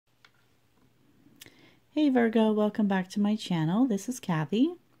Hey Virgo, welcome back to my channel. This is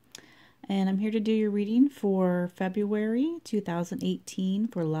Kathy, and I'm here to do your reading for February 2018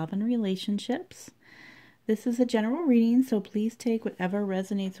 for love and relationships. This is a general reading, so please take whatever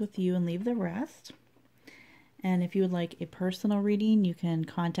resonates with you and leave the rest. And if you would like a personal reading, you can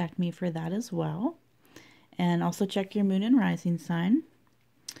contact me for that as well. And also check your moon and rising sign.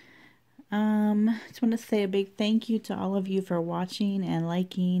 Just want to say a big thank you to all of you for watching and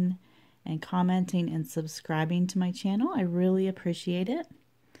liking and commenting and subscribing to my channel. I really appreciate it.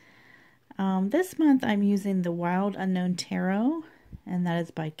 This month I'm using the Wild Unknown Tarot, and that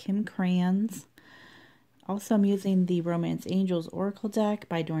is by Kim Crayons. Also, I'm using the Romance Angels Oracle deck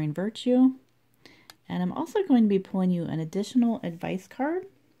by Doreen Virtue. And I'm also going to be pulling you an additional advice card,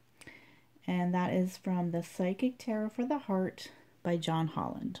 and that is from the Psychic Tarot for the Heart by John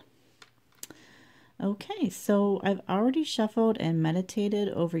Holland. Okay, so I've already shuffled and meditated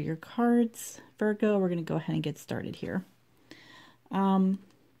over your cards, Virgo. We're going to go ahead and get started here. I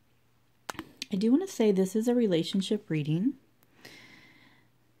do want to say this is a relationship reading.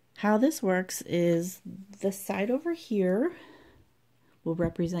 How this works is the side over here will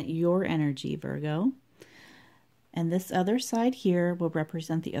represent your energy, Virgo. And this other side here will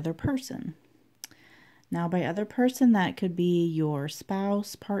represent the other person. Now, by other person, that could be your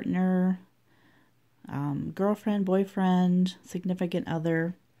spouse, partner, girlfriend, boyfriend, significant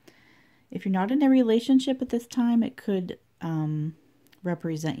other. If you're not in a relationship at this time, it could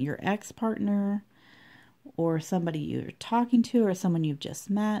represent your ex-partner or somebody you're talking to or someone you've just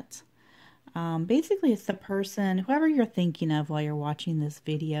met. Basically, it's the person, whoever you're thinking of while you're watching this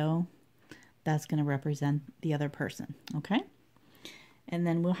video, that's going to represent the other person, okay? And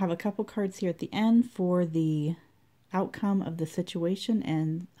then we'll have a couple cards here at the end for the outcome of the situation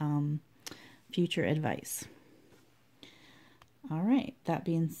and future advice. All right, that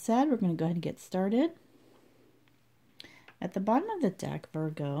being said, we're going to go ahead and get started. At the bottom of the deck,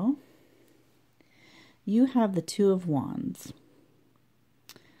 Virgo, you have the Two of Wands.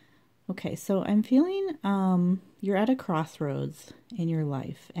 Okay, so I'm feeling you're at a crossroads in your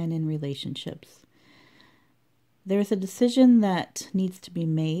life and in relationships. There's a decision that needs to be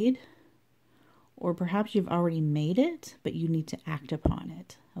made, or perhaps you've already made it, but you need to act upon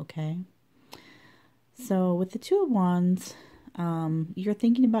it, okay? So with the Two of Wands, you're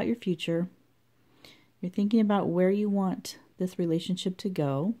thinking about your future. You're thinking about where you want this relationship to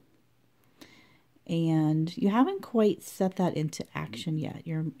go. And you haven't quite set that into action yet.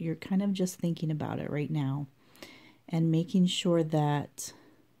 You're kind of just thinking about it right now and making sure that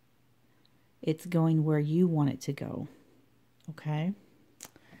it's going where you want it to go. Okay?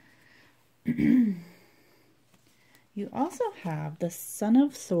 You also have the Son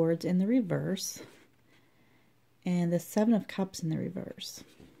of Swords in the reverse and the Seven of Cups in the reverse.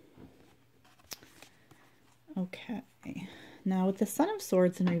 Okay. Now with the Son of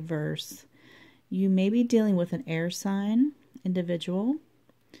Swords in reverse, you may be dealing with an air sign individual.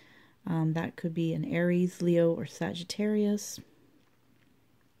 That could be an Aries, Leo, or Sagittarius.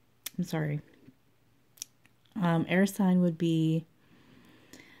 I'm sorry. Air sign would be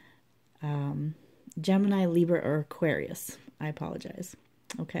Gemini, Libra, or Aquarius. I apologize.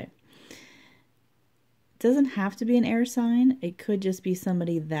 Okay. It doesn't have to be an air sign. It could just be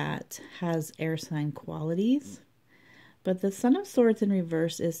somebody that has air sign qualities. But the Son of Swords in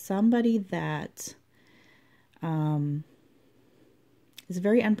reverse is somebody that is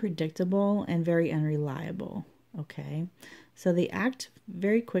very unpredictable and very unreliable, okay? So they act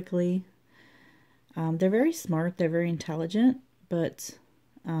very quickly. They're very smart. They're very intelligent, but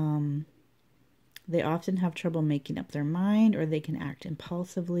they often have trouble making up their mind, or they can act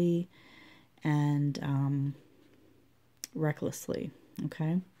impulsively and recklessly,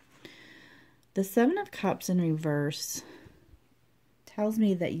 okay? The Seven of Cups in reverse tells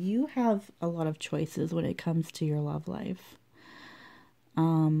me that you have a lot of choices when it comes to your love life.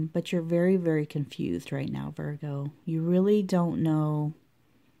 But you're very, very confused right now, Virgo. You really don't know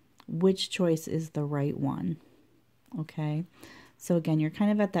which choice is the right one, okay? So again, you're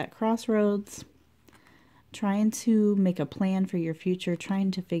kind of at that crossroads, trying to make a plan for your future,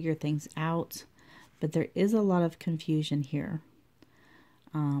 trying to figure things out, but there is a lot of confusion here.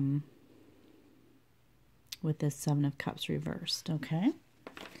 With this Seven of Cups reversed, okay?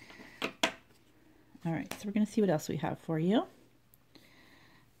 All right, so we're going to see what else we have for you.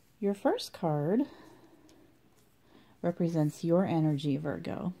 Your first card represents your energy,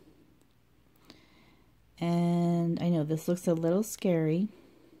 Virgo. And I know this looks a little scary.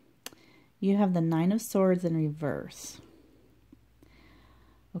 You have the Nine of Swords in reverse.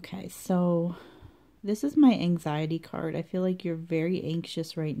 Okay, so this is my anxiety card. I feel like you're very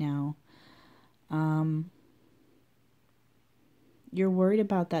anxious right now. You're worried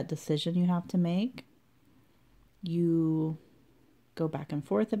about that decision you have to make. You go back and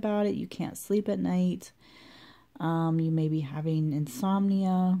forth about it. You can't sleep at night. You may be having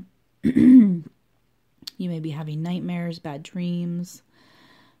insomnia. You may be having nightmares, bad dreams.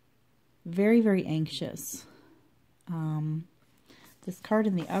 Very, very anxious. This card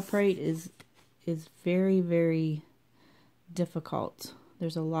in the upright is very, very difficult.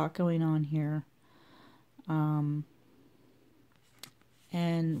 There's a lot going on here. And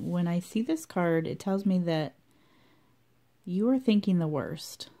when I see this card, it tells me that you are thinking the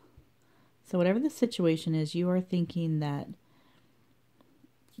worst. So whatever the situation is, you are thinking that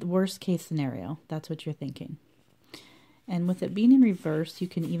the worst case scenario, that's what you're thinking. And with it being in reverse, you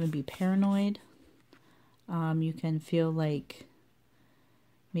can even be paranoid. You can feel like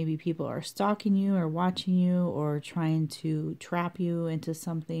maybe people are stalking you or watching you or trying to trap you into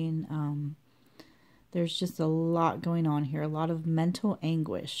something. There's just a lot going on here, a lot of mental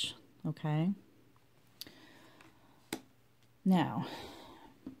anguish, okay? Now,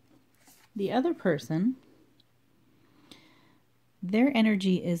 the other person, their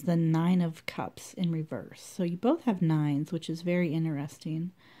energy is the Nine of Cups in reverse. So you both have nines, which is very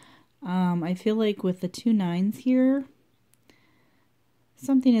interesting. I feel like with the two nines here,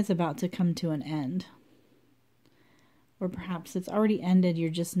 something is about to come to an end. Or perhaps it's already ended,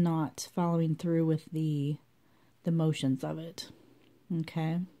 you're just not following through with the motions of it.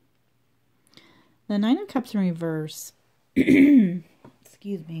 Okay? The Nine of Cups in reverse,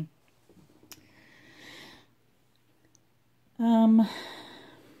 excuse me.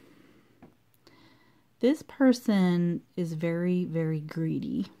 This person is very, very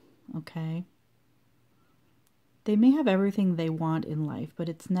greedy, okay? They may have everything they want in life, but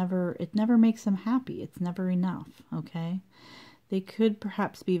it never makes them happy. It's never enough, okay? They could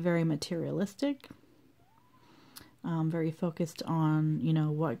perhaps be very materialistic, very focused on, you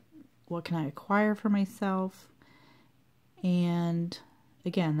know, what can I acquire for myself? And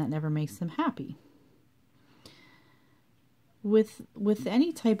again, that never makes them happy. With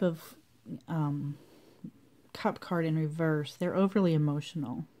any type of cup card in reverse, they're overly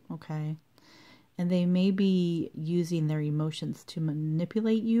emotional, okay? And they may be using their emotions to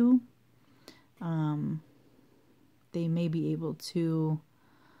manipulate you. They may be able to,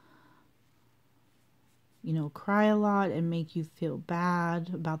 you know, cry a lot and make you feel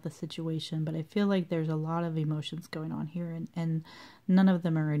bad about the situation. But I feel like there's a lot of emotions going on here, and none of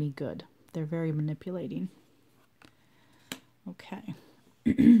them are any good. They're very manipulating. Okay.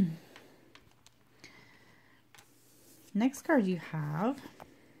 Next card you have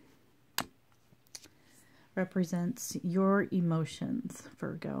represents your emotions,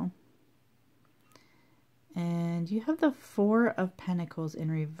 Virgo. And you have the Four of Pentacles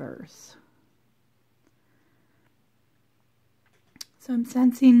in reverse. So I'm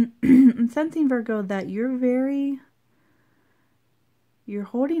sensing Virgo, that you're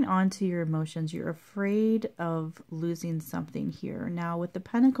holding on to your emotions. You're afraid of losing something here. Now with the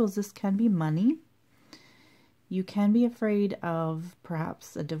Pentacles, this can be money. You can be afraid of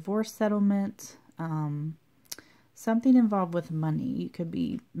perhaps a divorce settlement, something involved with money. You could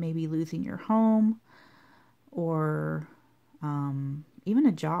be maybe losing your home, or even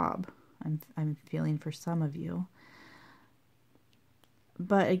a job. I'm feeling for some of you.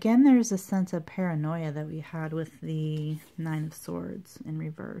 But again, there's a sense of paranoia that we had with the Nine of Swords in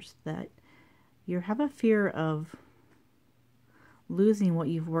reverse, that you have a fear of losing what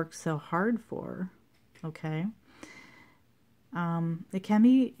you've worked so hard for, okay? It can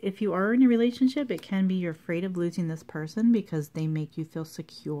be, if you are in a relationship, it can be you're afraid of losing this person because they make you feel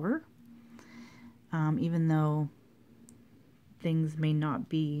secure. Even though things may not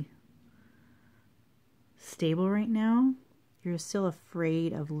be stable right now, you're still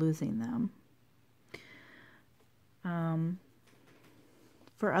afraid of losing them.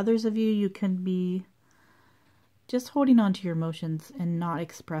 For others of you, you can be just holding on to your emotions and not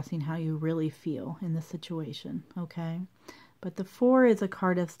expressing how you really feel in the situation, okay? But the Four is a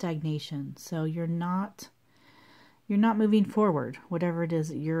card of stagnation, so you're not moving forward. Whatever it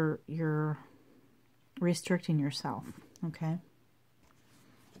is, you're restricting yourself, okay?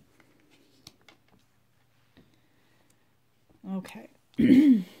 Okay.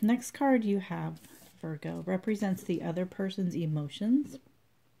 Next card you have, Virgo, represents the other person's emotions.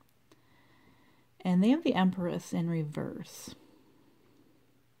 And they have the Empress in reverse.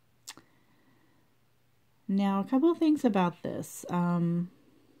 Now, a couple of things about this. For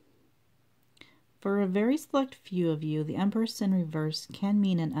a very select few of you, the Empress in reverse can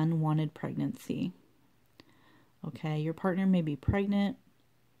mean an unwanted pregnancy. Okay, your partner may be pregnant.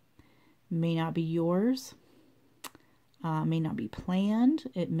 may not be yours, may not be planned.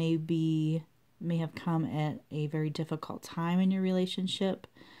 It may have come at a very difficult time in your relationship.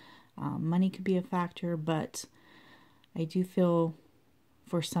 Money could be a factor, but I do feel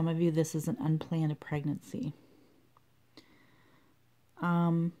for some of you this is an unplanned pregnancy.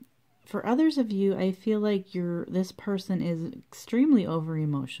 For others of you, I feel like this person is extremely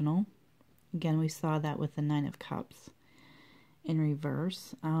over-emotional. Again, we saw that with the Nine of Cups in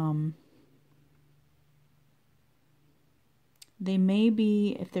reverse. They may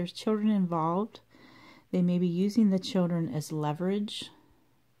be, if there's children involved, they may be using the children as leverage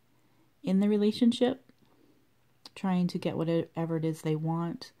in the relationship, trying to get whatever it is they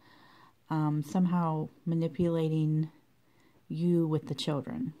want, somehow manipulating you with the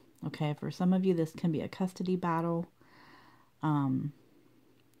children. Okay, for some of you, this can be a custody battle,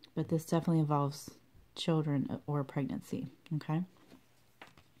 but this definitely involves children or pregnancy. Okay.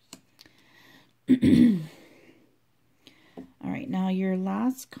 All right, now your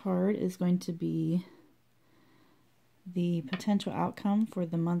last card is going to be the potential outcome for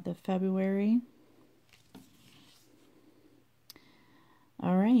the month of February.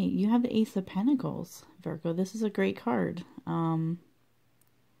 All right, you have the Ace of Pentacles, Virgo. This is a great card.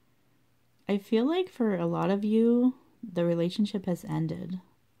 I feel like for a lot of you, the relationship has ended,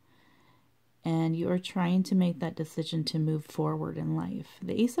 and you are trying to make that decision to move forward in life.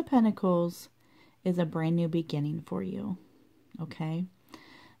 The Ace of Pentacles is a brand new beginning for you, okay?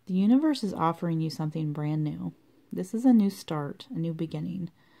 The universe is offering you something brand new. This is a new start, a new beginning,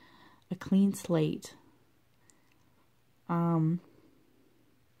 a clean slate.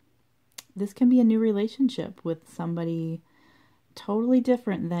 This can be a new relationship with somebody totally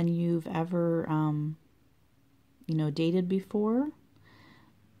different than you've ever, dated before.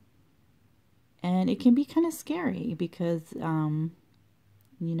 And it can be kind of scary because, I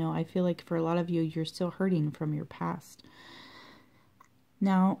feel like for a lot of you, you're still hurting from your past.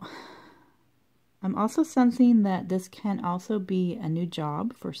 Now, I'm also sensing that this can also be a new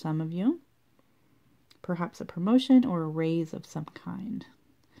job for some of you. Perhaps a promotion or a raise of some kind.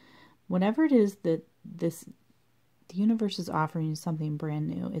 Whatever it is that the universe is offering you something brand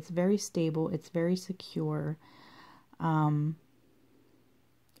new. It's very stable. It's very secure.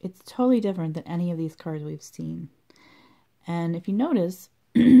 It's totally different than any of these cards we've seen. And if you notice,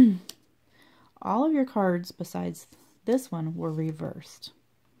 all of your cards besides this one were reversed.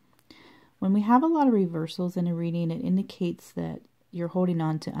 When we have a lot of reversals in a reading, it indicates that you're holding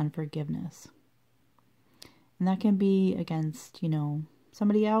on to unforgiveness. And that can be against,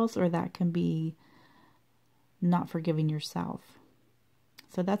 somebody else, or that can be not forgiving yourself.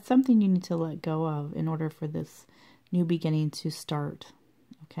 So that's something you need to let go of in order for this new beginning to start.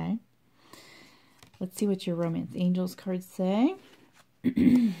 Okay? Let's see what your romance angels cards say.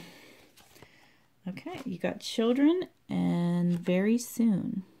 Okay, you got children and very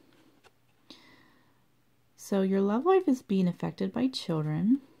soon. So your love life is being affected by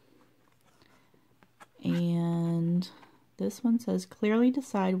children. And this one says, clearly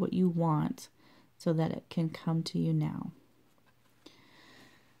decide what you want so that it can come to you now.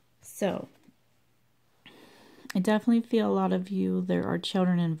 So, I definitely feel a lot of you, there are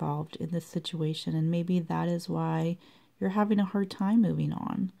children involved in this situation, and maybe that is why you're having a hard time moving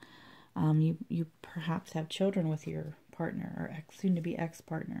on. You perhaps have children with your partner or soon-to-be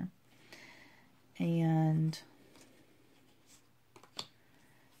ex-partner. And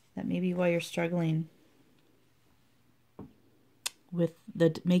that may be why you're struggling with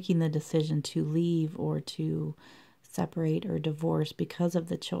making the decision to leave or to separate or divorce because of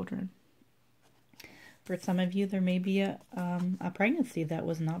the children. For some of you, there may be a pregnancy that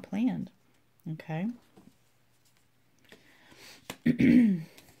was not planned. Okay.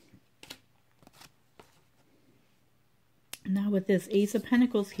 Now with this Ace of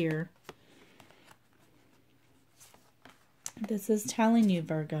Pentacles here, this is telling you,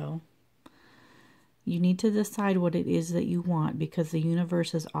 Virgo, you need to decide what it is that you want because the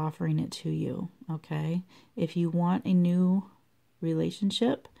universe is offering it to you, okay? If you want a new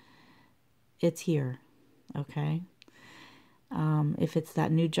relationship, it's here, okay? If it's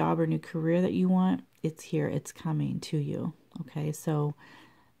that new job or new career that you want, it's here, it's coming to you, okay? So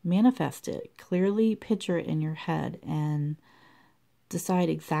manifest it, clearly picture it in your head and decide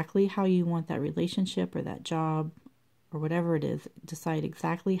exactly how you want that relationship or that job or whatever it is. Decide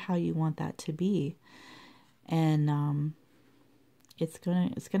exactly how you want that to be. And it's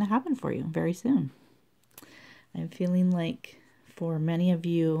gonna happen for you very soon. I'm feeling like for many of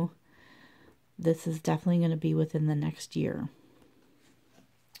you, this is definitely going to be within the next year.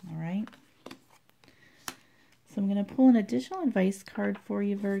 All right. So I'm going to pull an additional advice card for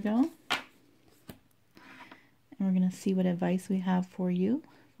you, Virgo. we're going to see what advice we have for you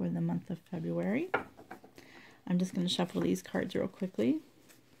for the month of February. I'm just going to shuffle these cards real quickly.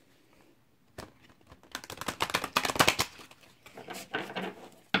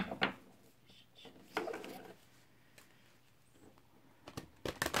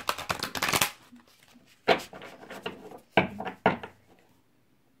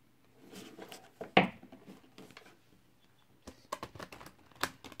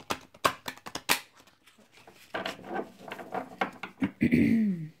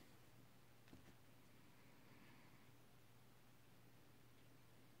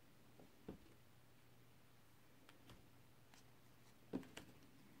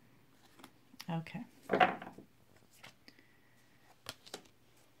 Okay.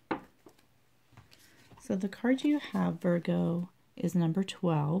 So the card you have, Virgo, is number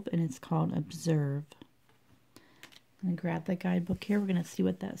 12, and it's called Observe. I'm going to grab the guidebook here. We're going to see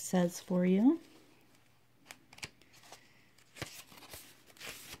what that says for you.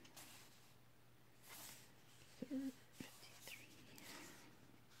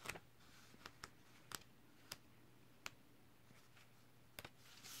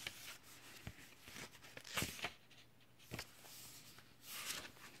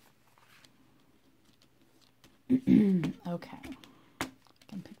 Okay, I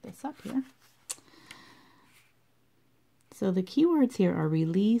can pick this up here. So the keywords here are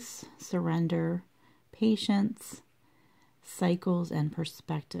release, surrender, patience, cycles, and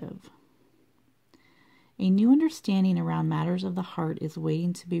perspective. A new understanding around matters of the heart is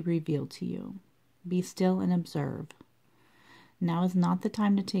waiting to be revealed to you. Be still and observe. Now is not the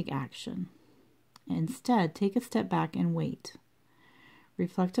time to take action. Instead, take a step back and wait.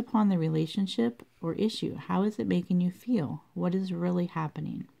 Reflect upon the relationship or issue. How is it making you feel? What is really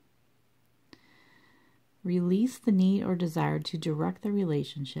happening? Release the need or desire to direct the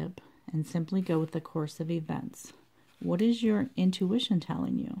relationship and simply go with the course of events. What is your intuition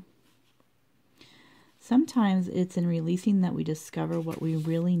telling you? Sometimes it's in releasing that we discover what we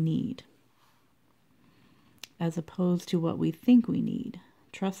really need, as opposed to what we think we need.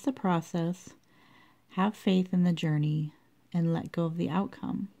 Trust the process, have faith in the journey, and let go of the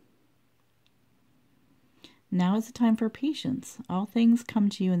outcome. Now is the time for patience. All things come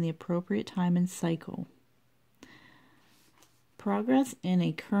to you in the appropriate time and cycle. Progress in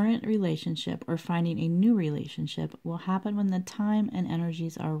a current relationship or finding a new relationship will happen when the time and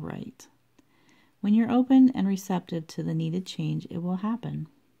energies are right. When you're open and receptive to the needed change, it will happen.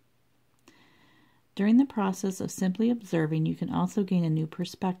 During the process of simply observing, you can also gain a new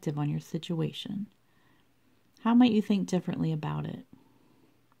perspective on your situation. How might you think differently about it?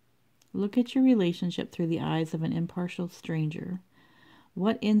 Look at your relationship through the eyes of an impartial stranger.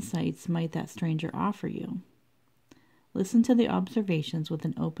 What insights might that stranger offer you? Listen to the observations with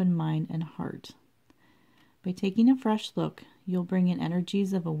an open mind and heart. By taking a fresh look, you'll bring in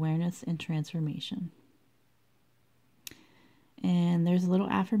energies of awareness and transformation. And there's a little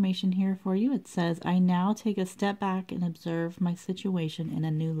affirmation here for you. It says, I now take a step back and observe my situation in a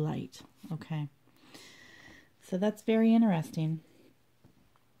new light. Okay. So that's very interesting.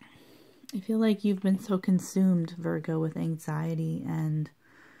 I feel like you've been so consumed, Virgo, with anxiety and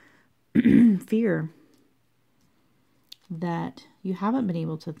fear that you haven't been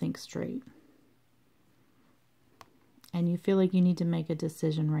able to think straight. And you feel like you need to make a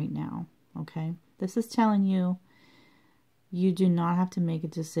decision right now, okay? This is telling you you do not have to make a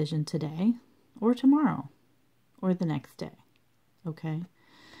decision today or tomorrow or the next day, okay?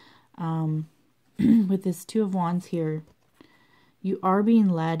 With this Two of Wands here, you are being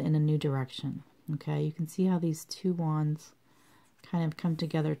led in a new direction, okay? You can see how these two wands kind of come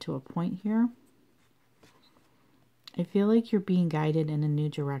together to a point here. I feel like you're being guided in a new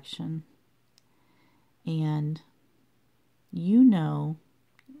direction. And you know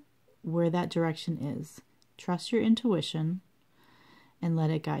where that direction is. Trust your intuition and let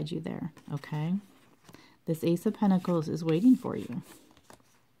it guide you there, okay? This Ace of Pentacles is waiting for you.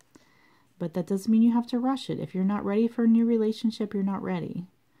 But that doesn't mean you have to rush it. If you're not ready for a new relationship, you're not ready.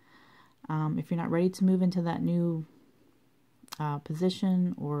 If you're not ready to move into that new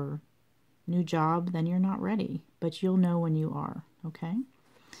position or new job, then you're not ready. But you'll know when you are, okay?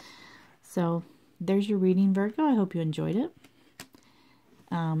 So there's your reading, Virgo. I hope you enjoyed it.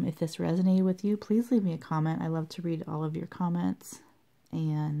 If this resonated with you, please leave me a comment. I love to read all of your comments.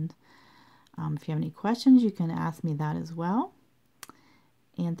 And if you have any questions, you can ask me that as well.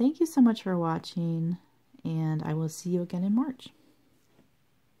 And thank you so much for watching, and I will see you again in March.